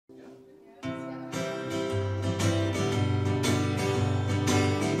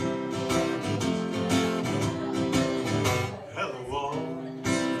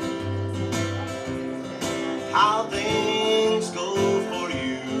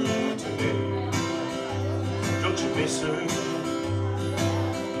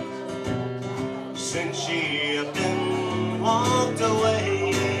then she up and walked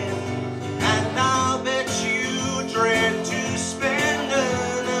away. And I'll bet you dread to spend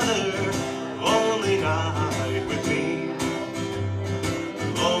another lonely night with me.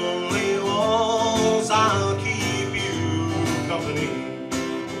 Lonely walls, I'll keep you company.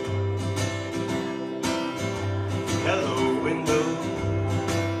 Hello, window.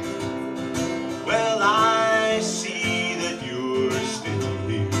 Well, I see that you're still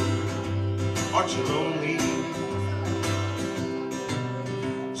here. Aren't you lonely?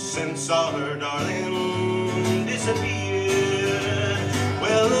 Since our darling disappeared.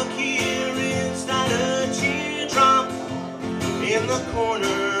 Well, look, here is that a teardrop in the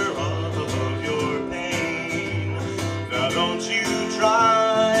corner of your pain. Now don't you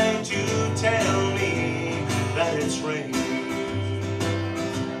try to tell me that it's rain.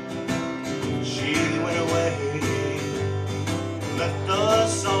 She went away, left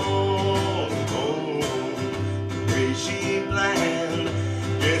us all alone. The way she planned,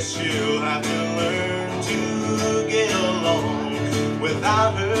 guess you'll have to learn to get along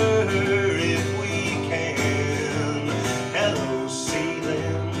without her if we can. Hello,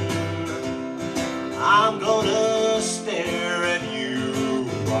 ceiling, I'm gonna stare at you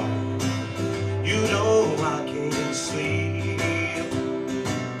while you know I can't sleep.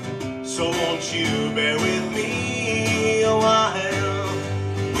 So won't you bear with me a while?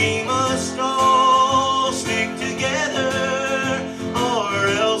 We must all stick together, or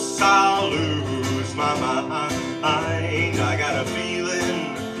else I'll lose my mind. I got a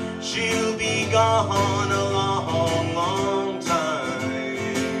feeling she'll be gone a long, long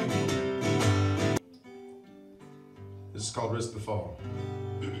time. This is called Risk the Fall.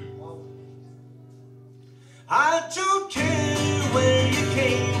 I don't care where you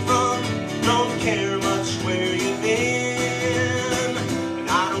came from, don't care much where you've been, and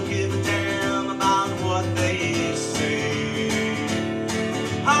I don't give a damn about what they say.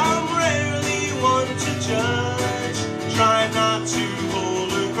 I'm rarely one to judge, try not to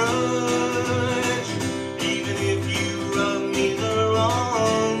hold a grudge, even if you rub me the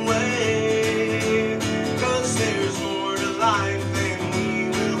wrong way, 'cause there's more to life than we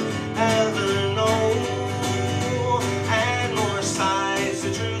will ever know.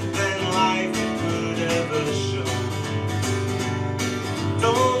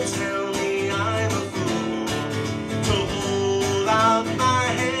 Don't tell me I'm a fool to hold out my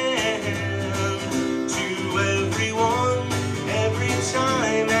hand to everyone, every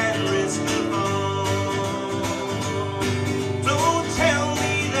time, and risk the fall. Don't tell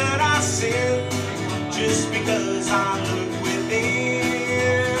me that I sin just because I look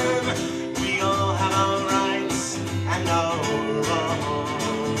within. We all have our rights and our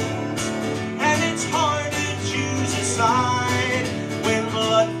wrongs, and it's hard to choose a side when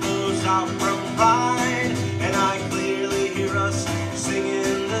blood flows out from pride. And I clearly hear us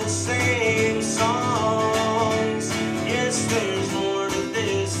singing the same songs. Yes, there's more to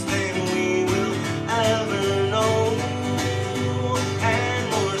this than we will ever know, and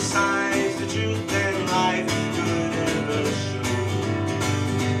more sides to truth than life could ever show.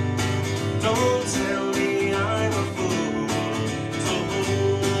 Don't tell me I'm a fool to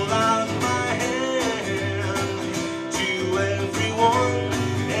hold out my hand to everyone,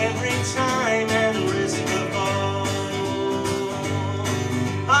 every time, and risk the fall.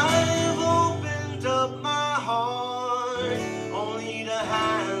 I've opened up my heart only to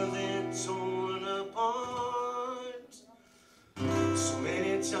have it torn apart. So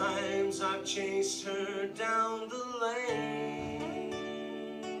many times I've chased her down the lane,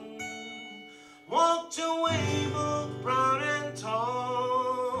 walked away both proud and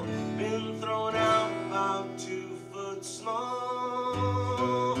tall, been thrown out about 2 foot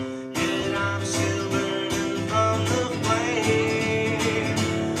small, yet I'm still burning from the flame,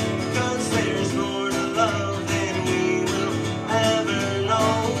 'cause there's more to love than we will ever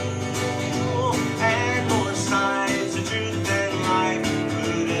know, and more sides of truth than life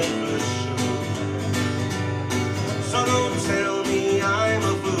could ever show. So don't tell me I'm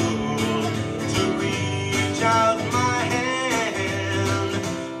a fool to reach out my hand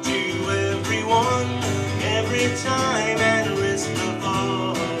to everyone, every time, and risk the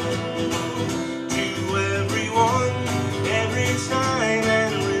fall. To everyone, every time,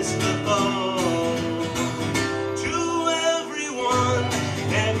 and risk the fall. To everyone,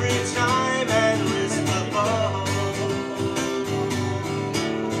 every time, and risk the fall.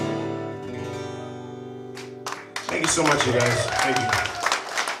 Thank you so much, you guys. Thank you.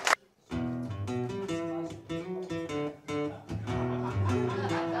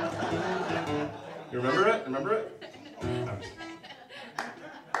 You remember it? Remember it?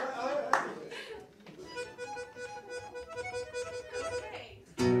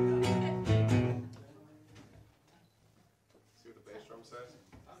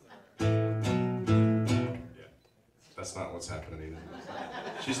 that's not what's happening either.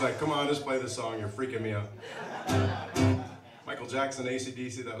 She's like, come on, just play the song, you're freaking me out. Michael Jackson,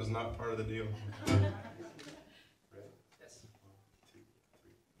 AC/DC, that was not part of the deal.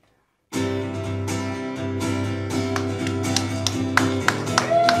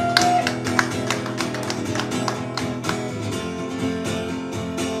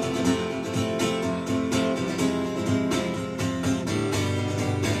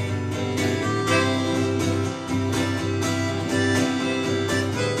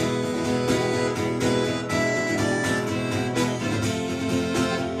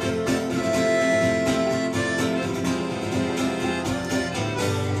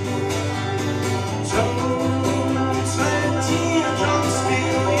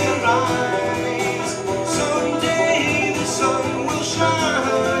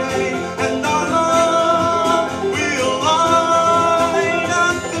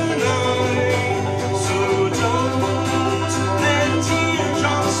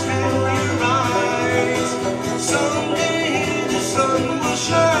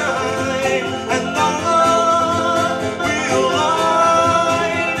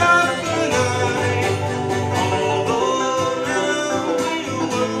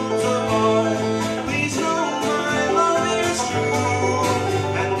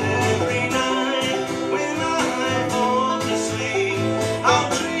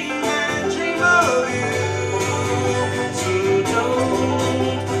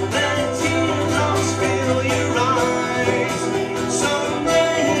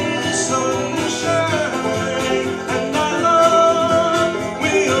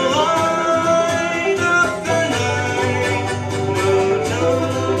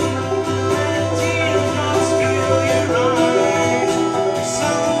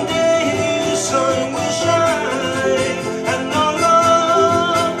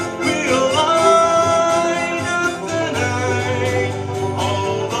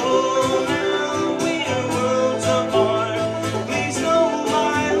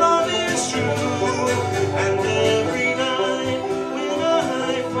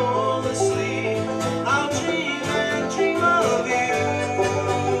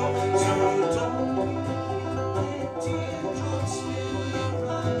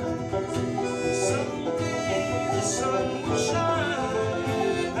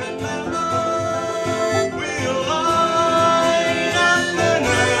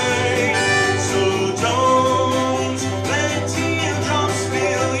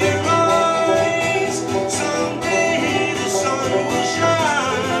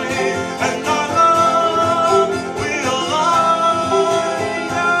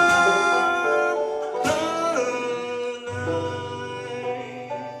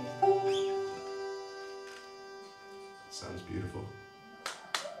 Sounds beautiful.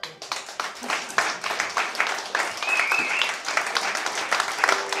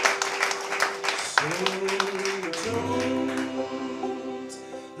 So don't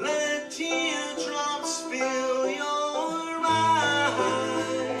let teardrops fill your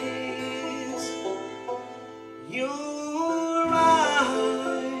eyes. Your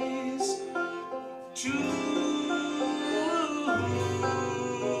eyes too.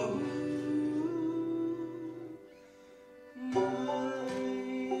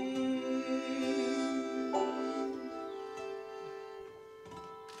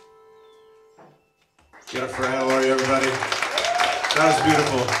 Get up for How are you, everybody? That was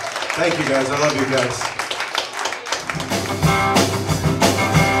beautiful. Thank you, guys. I love you guys.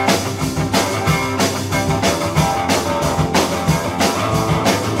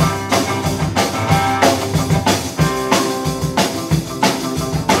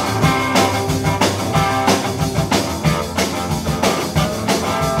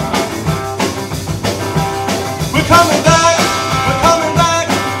 We're coming back, we're coming back,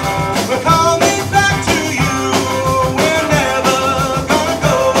 we're coming back to you. We're never gonna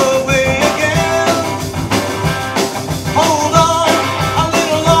go away again. Hold on a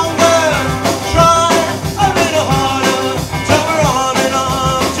little longer, try a little harder, till we're on and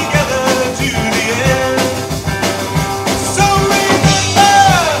on together to the end. So remember,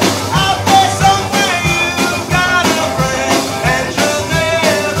 out there somewhere you've got a friend, and you'll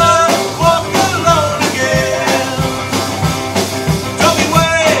never walk alone again.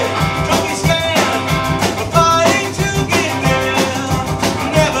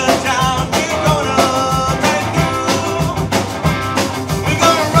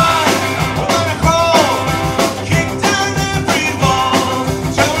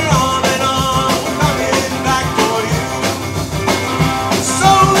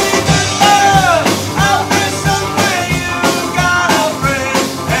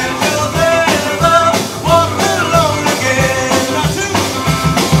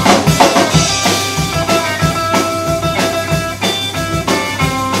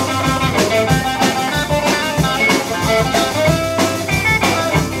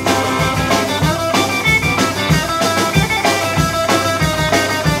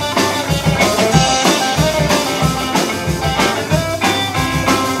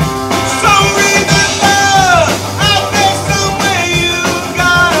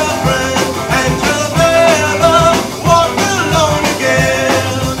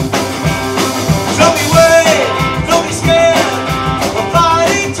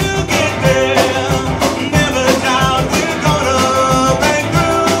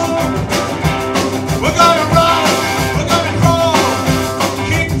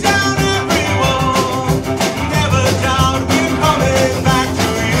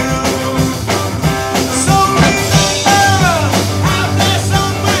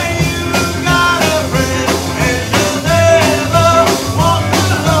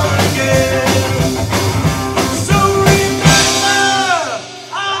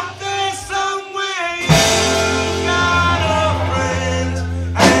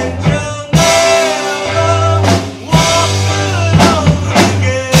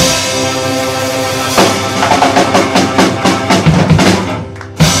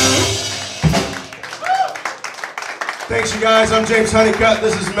 I'm James Hunnicutt.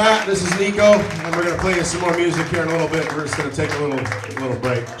 This is Matt. This is Nico. And we're going to play you some more music here in a little bit. We're just going to take a little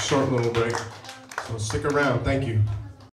break, short little break. So stick around. Thank you.